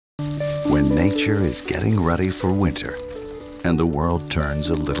when nature is getting ready for winter and the world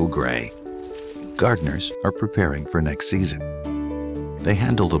turns a little gray. Gardeners are preparing for next season. They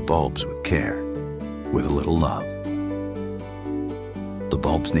handle the bulbs with care, with a little love. The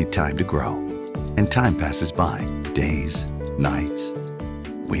bulbs need time to grow, and time passes by. Days, nights,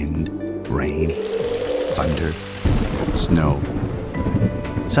 wind, rain, thunder, snow,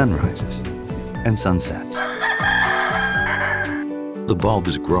 sunrises, and sunsets. The bulb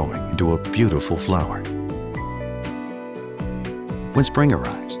is growing into a beautiful flower. When spring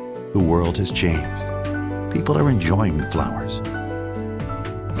arrives, the world has changed. People are enjoying the flowers.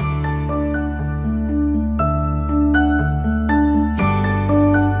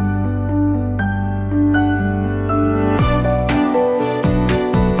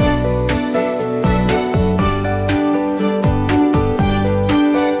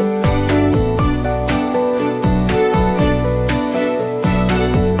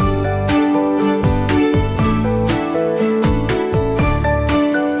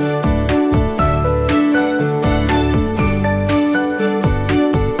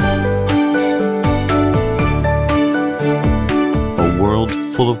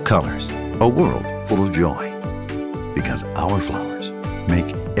 Full of colors, a world full of joy, because our flowers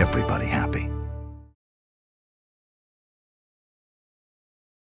make everybody happy.